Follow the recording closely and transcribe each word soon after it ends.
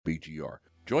IBGR.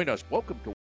 Join us. Welcome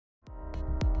to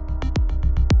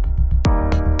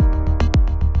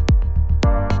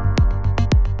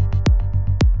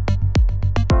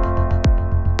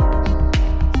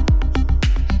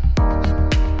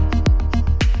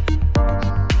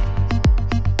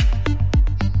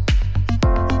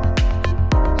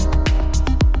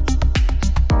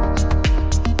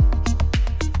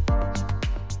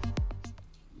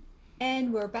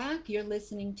And we're back. You're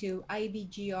listening to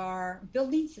IBGR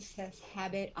Building Success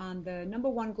Habit on the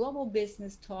 #1 global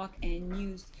business talk and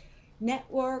news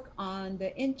network on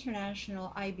the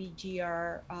international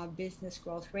IBGR Business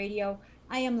Growth Radio.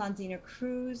 I am Londina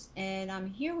Cruz, and I'm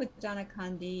here with Donna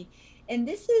Kunde. And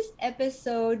this is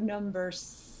episode number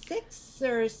 6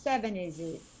 or 7, is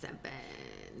it? 7.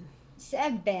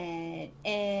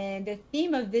 And the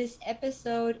theme of this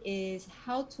episode is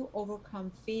how to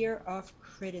overcome fear of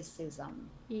criticism.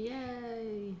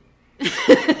 Yay.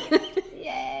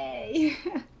 Yay.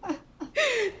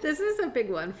 This is a big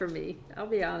one for me, I'll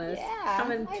be honest. Yeah,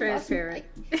 Coming transparent.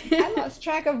 I lost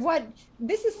track of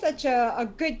this is such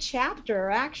a good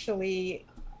chapter, actually,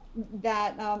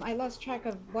 that I lost track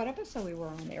of what episode we were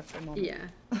on there for a moment. Yeah.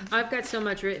 I've got so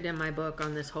much written in my book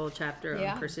on this whole chapter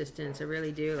on persistence. I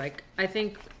really do. I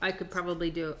think I could probably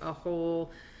do a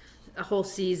whole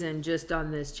season just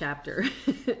on this chapter.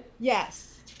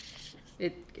 Yes.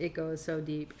 It goes so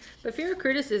deep. But fear of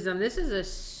criticism, this is a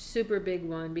super big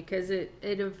one because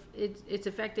it's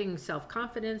affecting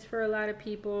self-confidence for a lot of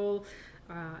people,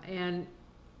 and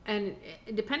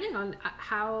depending on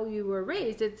how you were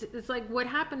raised, it's like what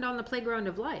happened on the playground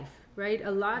of life, right? A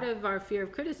lot of our fear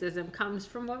of criticism comes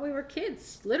from when we were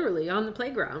kids, literally on the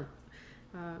playground.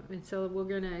 And so we're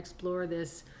going to explore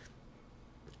this,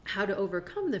 how to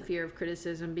overcome the fear of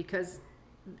criticism, because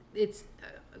it's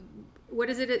what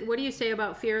do you say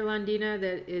about fear, Londina?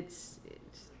 That it's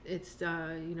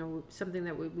something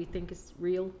that we think is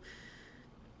real.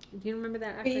 Do you remember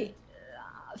that acronym?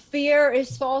 Fear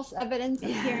is false evidence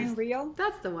appearing real.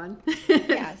 That's the one.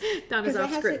 Yes. Donna's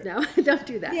off script now. Don't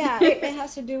do that. Yeah, it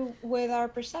has to do with our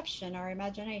perception, our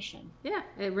imagination. Yeah,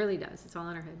 it really does. It's all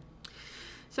in our head.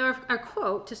 So our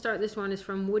quote to start this one is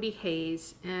from Woody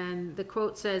Hayes, and the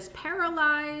quote says,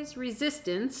 "Paralyze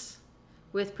resistance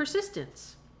with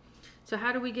persistence." So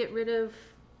how do we get rid of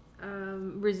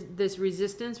this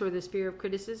resistance or this fear of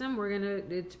criticism?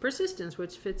 It's persistence,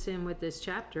 which fits in with this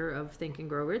chapter of Think and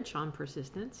Grow Rich on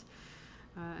persistence.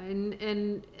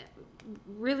 And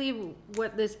really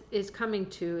what this is coming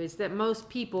to is that most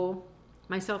people,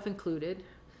 myself included,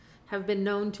 have been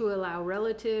known to allow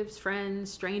relatives, friends,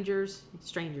 strangers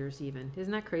even.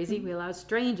 Isn't that crazy? Mm-hmm. We allow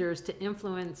strangers to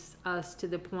influence us to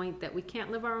the point that we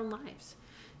can't live our own lives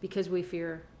because we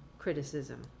fear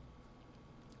criticism.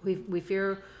 We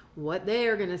fear what they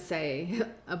are going to say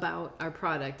about our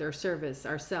product, our service,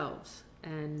 ourselves.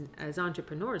 And as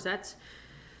entrepreneurs, that's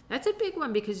a big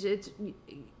one, because it's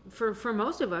for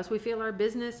most of us, we feel our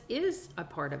business is a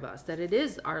part of us, that it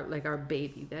is our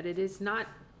baby, that it is not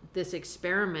this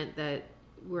experiment that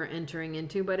we're entering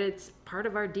into, but it's part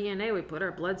of our DNA. We put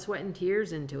our blood, sweat, and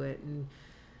tears into it. And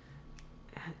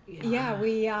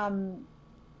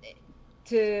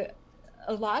to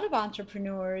a lot of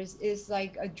entrepreneurs is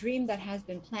like a dream that has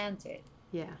been planted.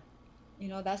 Yeah.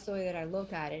 That's the way that I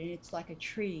look at it. It's like a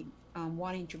tree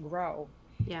wanting to grow.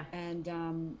 Yeah.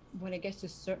 And when it gets to a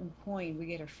certain point, we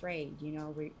get afraid.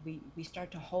 We start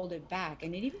to hold it back,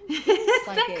 and it even feels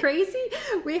like that crazy?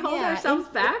 We hold ourselves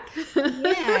back.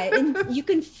 Yeah, and you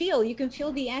can feel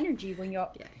the energy when you're,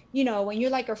 when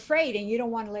you're like afraid, and you don't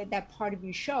want to let that part of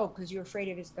you show because you're afraid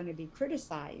of it's going to be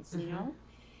criticized.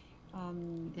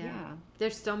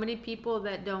 There's so many people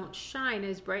that don't shine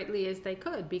as brightly as they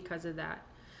could because of that,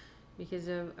 because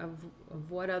of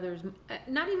what others,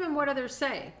 not even what others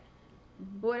say,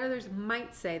 what others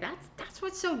might say. That's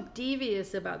what's so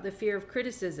devious about the fear of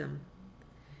criticism.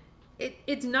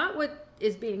 It's not what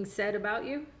is being said about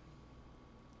you,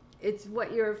 it's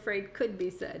what you're afraid could be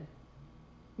said.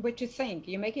 What you think,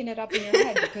 you're making it up in your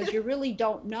head because you really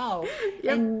don't know.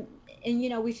 Yep.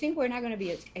 And we think we're not going to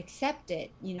be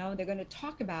accepted. They're going to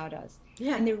talk about us.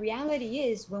 Yeah. And the reality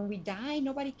is, when we die,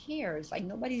 nobody cares. Like,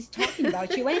 nobody's talking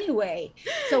about you anyway.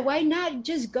 So why not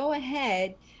just go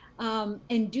ahead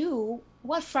and do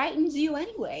what frightens you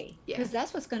anyway? Because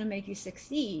that's what's going to make you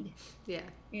succeed. Yeah.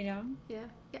 Yeah.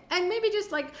 And maybe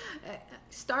just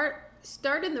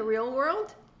start in the real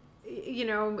world.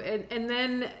 And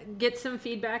then get some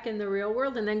feedback in the real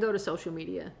world, and then go to social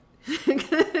media.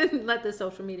 Let the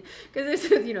social media, because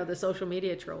there's the social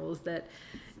media trolls that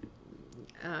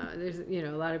There's,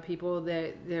 a lot of people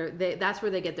that that's where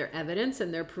they get their evidence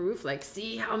and their proof. Like,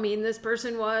 see how mean this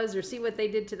person was, or see what they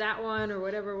did to that one, or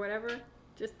whatever.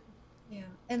 Just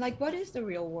and like, what is the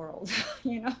real world?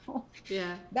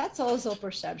 Yeah, that's also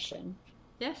perception.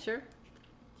 Yeah, sure.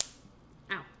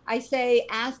 Ow. I say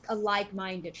ask a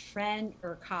like-minded friend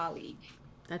or colleague.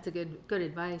 That's a good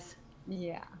advice.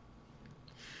 Yeah,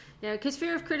 because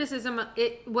fear of criticism,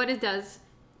 what it does,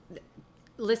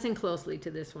 listen closely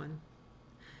to this one.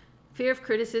 Fear of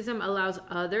criticism allows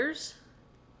others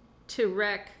to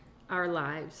wreck our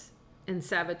lives and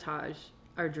sabotage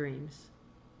our dreams.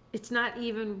 It's not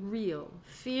even real.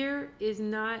 Fear is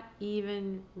not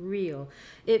even real.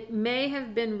 It may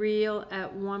have been real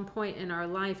at one point in our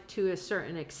life to a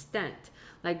certain extent,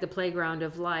 like the playground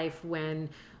of life when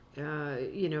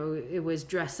it was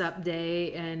dress up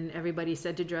day and everybody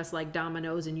said to dress like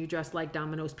Domino's and you dressed like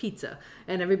Domino's pizza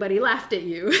and everybody laughed at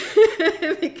you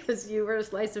because you were a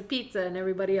slice of pizza and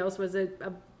everybody else was a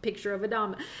picture of a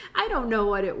Dom. I don't know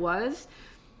what it was,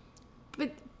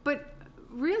 but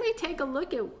really take a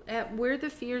look at where the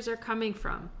fears are coming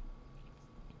from.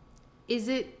 Is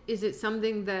it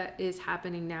something that is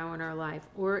happening now in our life,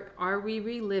 or are we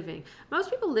reliving? Most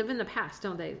people live in the past,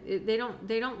 don't they? They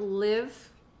don't live.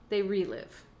 They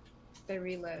relive.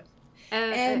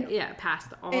 And past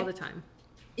all the time.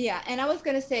 Yeah, and I was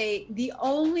going to say the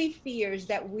only fears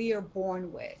that we are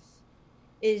born with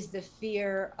is the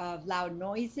fear of loud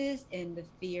noises and the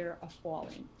fear of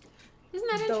falling. Isn't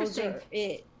that interesting? Those are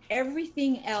it.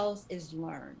 Everything else is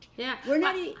learned. Yeah. We're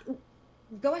not...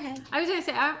 Go ahead. I was going to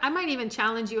say, I might even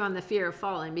challenge you on the fear of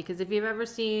falling, because if you've ever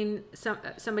seen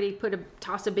somebody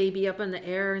toss a baby up in the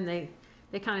air and they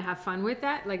kind of have fun with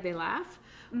that, like they laugh.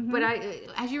 Mm-hmm. But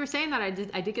as you were saying that, I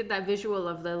did get that visual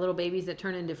of the little babies that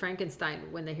turn into Frankenstein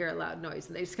when they hear a loud noise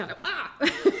and they just kind of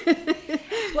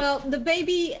Well, the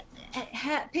baby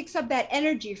picks up that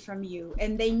energy from you,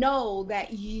 and they know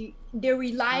that they're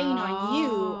relying on you,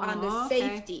 on the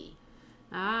safety.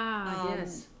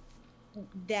 Yes.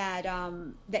 That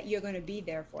you're going to be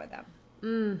there for them.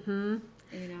 Mm-hmm.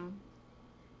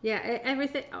 Yeah,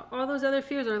 everything. All those other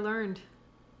fears are learned.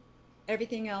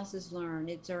 Everything else is learned.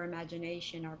 It's our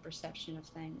imagination, our perception of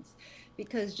things.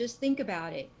 Because just think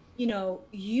about it.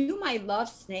 You might love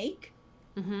snake,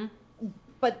 mm-hmm.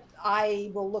 but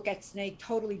I will look at snake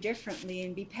totally differently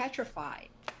and be petrified.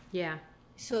 Yeah.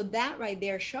 So that right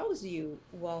there shows you,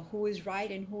 well, who is right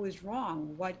and who is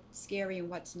wrong, what's scary and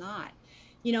what's not.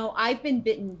 I've been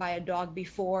bitten by a dog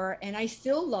before, and I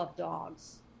still love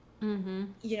dogs. Mm-hmm.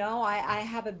 I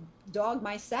have a dog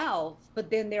myself,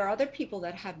 but then there are other people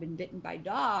that have been bitten by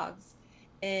dogs,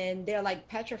 and they're like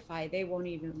petrified. They won't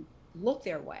even look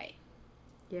their way.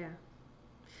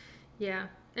 Yeah.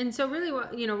 And so really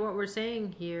what we're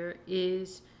saying here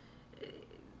is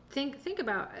think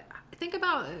about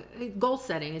goal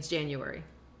setting. It's January.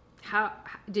 How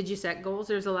did you set goals?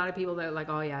 There's a lot of people that are like,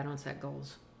 oh yeah, I don't set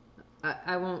goals.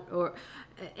 I won't.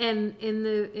 And in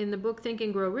the book Think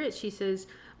and Grow Rich, he says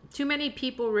too many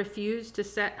people refuse to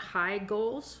set high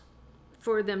goals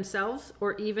for themselves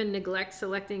or even neglect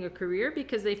selecting a career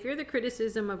because they fear the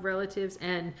criticism of relatives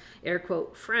and air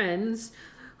quote friends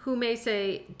who may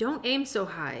say, don't aim so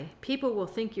high. People will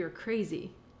think you're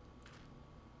crazy.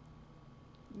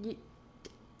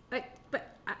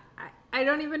 I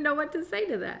don't even know what to say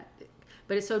to that.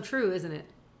 But it's so true, isn't it?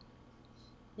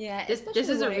 Yeah. This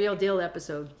is a real deal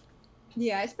episode.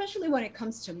 Yeah, especially when it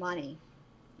comes to money.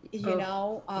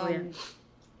 Yeah.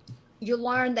 You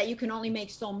learn that you can only make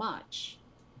so much,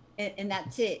 and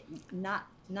that's it, not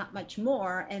much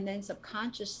more. And then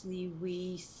subconsciously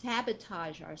we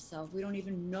sabotage ourselves. We don't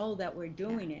even know that we're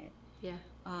doing it.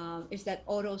 Yeah. It's that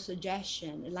auto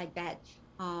suggestion, like that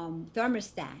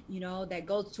thermostat, that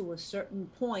goes to a certain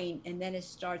point and then it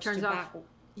starts turns to off. back.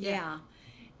 Yeah.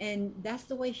 And that's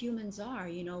the way humans are.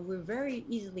 We're very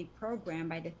easily programmed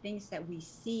by the things that we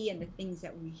see and the things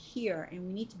that we hear, and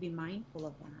we need to be mindful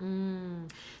of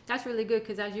that. That's really good,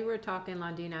 because as you were talking,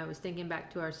 Londina, I was thinking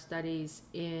back to our studies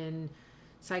in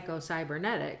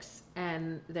psycho-cybernetics,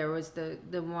 and there was the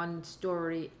one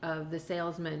story of the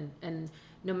salesman, and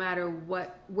no matter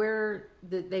where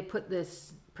they put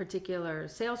this particular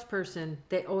salesperson,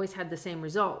 they always had the same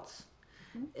results.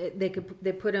 They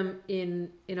put them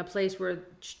in a place where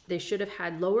they should have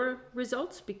had lower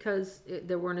results because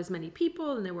there weren't as many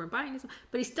people and they weren't buying as much,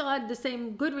 but he still had the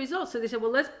same good results. So they said,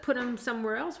 well, let's put him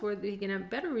somewhere else where he can have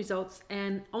better results,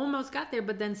 and almost got there,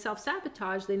 but then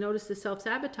self-sabotage. They noticed the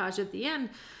self-sabotage at the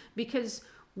end, because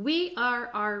we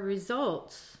are our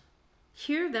results.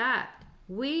 Hear that.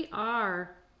 We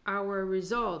are our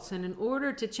results. And in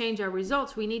order to change our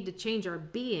results, we need to change our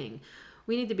being.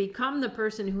 we need to become the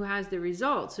person who has the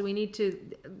results. So we need to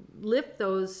lift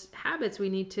those habits. We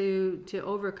need to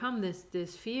overcome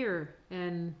this fear.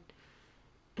 And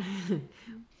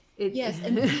yes,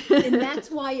 and that's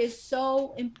why it's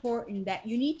so important that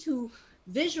you need to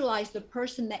visualize the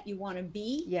person that you want to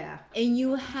be. Yeah. And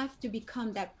you have to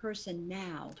become that person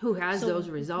now. Who has those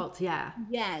results. Yeah.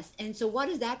 Yes. And so what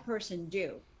does that person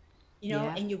do?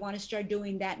 And you want to start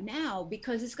doing that now,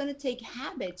 because it's going to take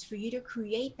habits for you to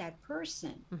create that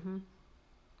person. Mm-hmm.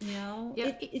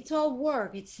 It's all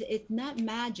work. It's not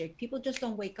magic. People just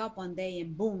don't wake up one day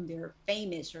and boom, they're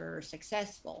famous or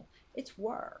successful. It's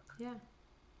work.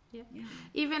 Yeah.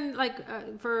 Even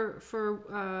like for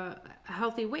a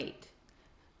healthy weight,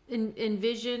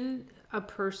 envision a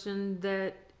person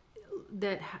that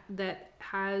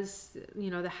has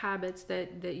the habits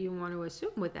that you want to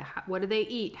assume with that. What do they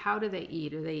eat? How do they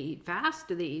eat? Do they eat fast?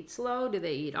 Do they eat slow? Do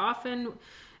they eat often?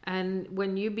 And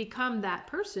when you become that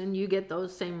person, you get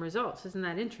those same results. Isn't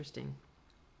that interesting?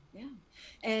 Yeah.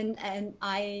 And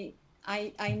I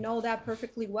know that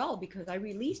perfectly well, because I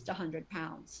released 100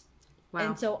 pounds. Wow.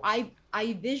 And so I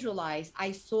visualized,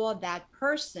 I saw that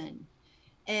person.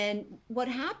 And what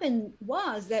happened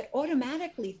was that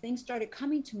automatically things started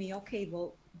coming to me. Okay,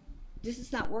 well, this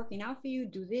is not working out for you.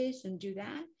 Do this and do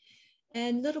that.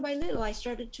 And little by little, I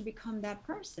started to become that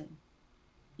person,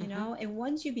 and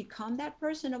once you become that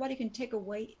person, nobody can take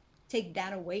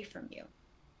that away from you.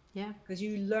 Yeah. Because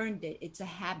you learned it. It's a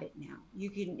habit now.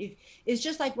 It's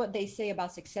just like what they say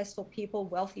about successful people,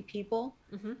 wealthy people.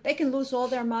 Mm-hmm. They can lose all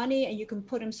their money and you can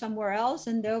put them somewhere else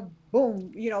and they'll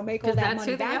boom, make all that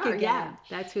money back again. Yeah,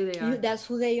 that's who they are. That's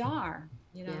who they are,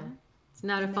 Yeah. It's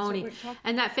not a phony.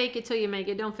 And that fake it till you make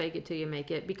it, don't fake it till you make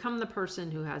it. Become the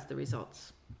person who has the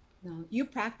results. No, you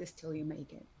practice till you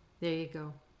make it. There you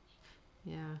go.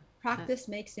 Yeah. Practice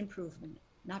makes improvement,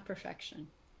 not perfection.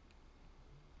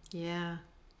 Yeah.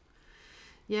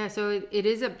 Yeah, so it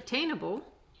is obtainable.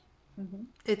 Mm-hmm.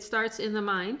 It starts in the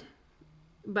mind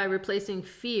by replacing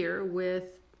fear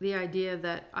with the idea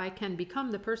that I can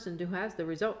become the person who has the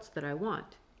results that I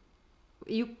want.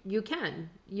 You can.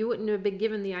 You wouldn't have been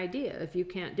given the idea if you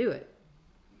can't do it.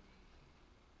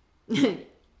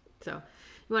 So,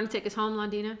 you want to take us home,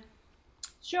 Londina?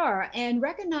 Sure. And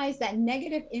recognize that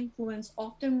negative influence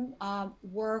often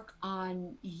work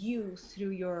on you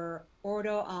through your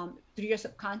through your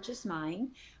subconscious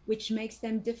mind, which makes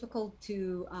them difficult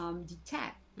to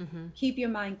detect. Mm-hmm. Keep your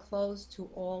mind closed to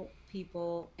all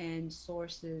people and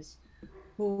sources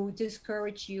who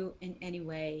discourage you in any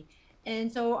way.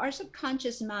 And so our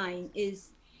subconscious mind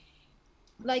is,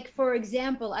 like, for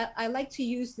example, I like to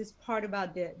use this part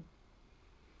about the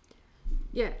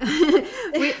Yeah,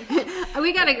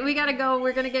 we gotta go.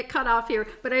 We're gonna get cut off here.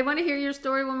 But I want to hear your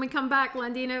story when we come back,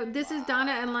 Londina. This is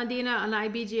Donna and Londina on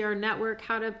IBGR Network.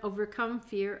 How to overcome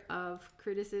fear of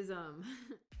criticism.